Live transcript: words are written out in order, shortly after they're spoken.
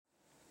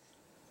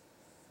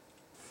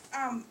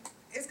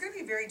It's going to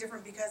be very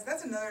different because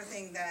that's another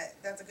thing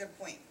that's a good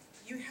point.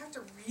 You have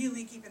to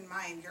really keep in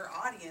mind your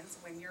audience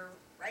when you're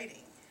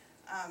writing,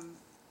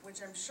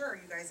 which I'm sure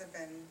you guys have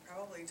been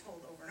probably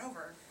told over and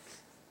over.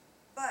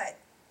 But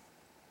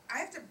I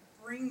have to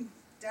bring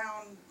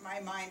down my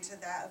mind to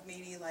that of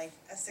maybe like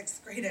a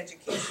 6th grade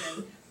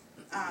education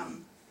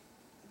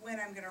when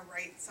I'm going to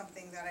write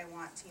something that I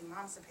want teen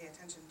moms to pay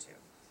attention to.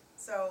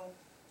 So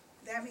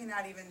that may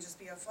not even just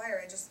be a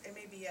flyer. It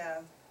may be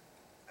an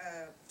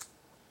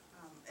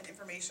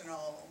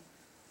informational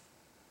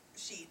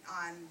sheet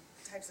on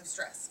types of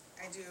stress.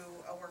 I do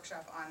a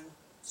workshop on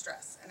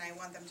stress, and I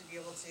want them to be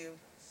able to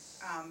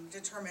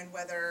determine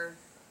whether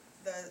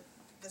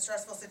the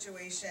stressful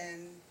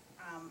situation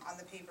on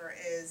the paper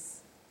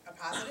is a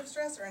positive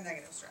stress or a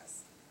negative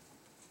stress.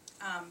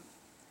 So I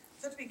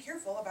have to be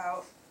careful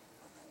about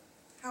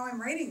how I'm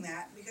writing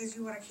that, because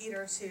you want to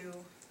cater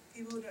to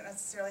people who don't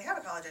necessarily have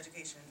a college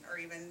education or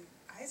even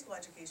a high school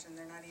education.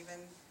 They're not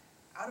even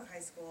out of high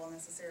school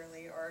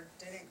necessarily, or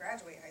didn't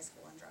graduate high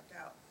school and dropped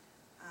out.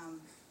 And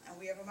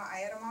I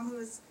had a mom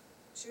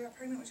she got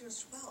pregnant when she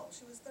was 12.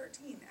 She was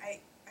 13. I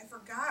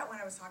forgot when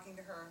I was talking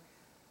to her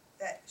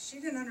that she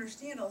didn't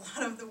understand a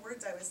lot of the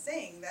words I was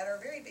saying that are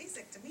very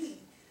basic to me,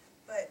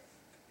 but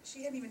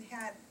she hadn't even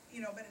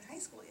been in high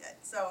school yet.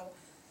 So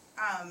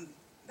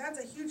that's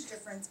a huge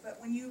difference. But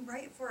when you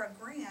write for a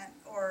grant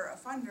or a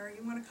funder,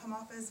 you want to come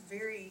off as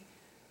very,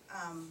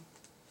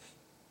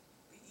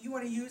 you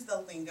want to use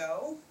the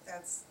lingo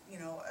that's,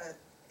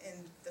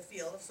 in the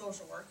field of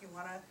social work. You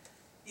want to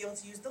be able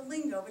to use the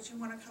lingo, but you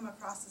want to come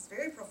across as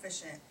very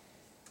proficient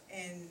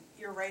in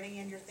your writing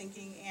and your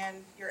thinking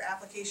and your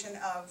application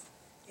of,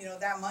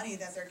 that money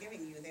that they're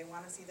giving you. They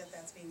want to see that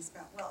that's being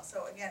spent well.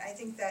 So again, I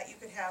think that you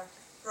could have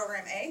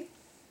Program A,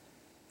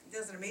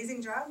 does an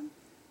amazing job,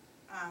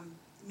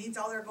 meets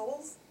all their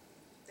goals.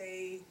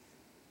 They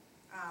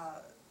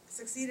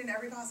succeed in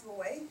every possible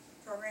way.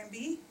 Program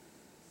B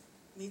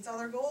meets all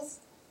their goals,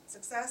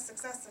 success,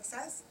 success,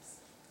 success.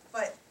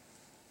 But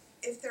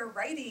if they're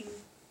writing,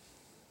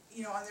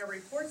 on their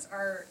reports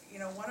are,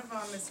 one of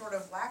them is sort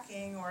of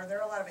lacking, or there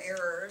are a lot of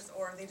errors,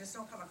 or they just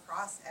don't come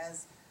across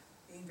as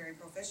being very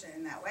proficient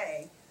in that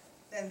way,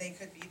 then they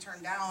could be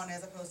turned down,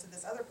 as opposed to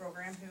this other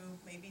program who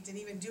maybe didn't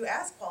even do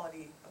as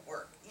quality of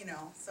work,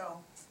 So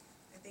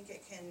I think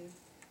it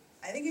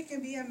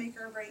can be a make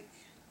or break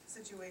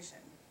situation.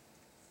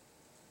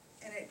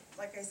 And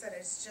like I said,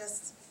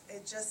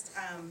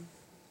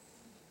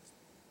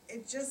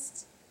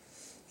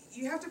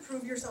 you have to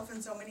prove yourself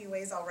in so many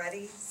ways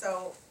already.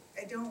 So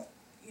I don't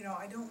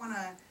want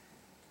to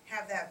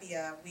have that be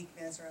a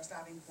weakness or a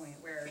stopping point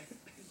where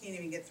you can't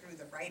even get through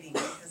the writing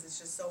because it's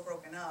just so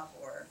broken up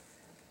or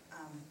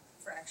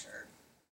fractured.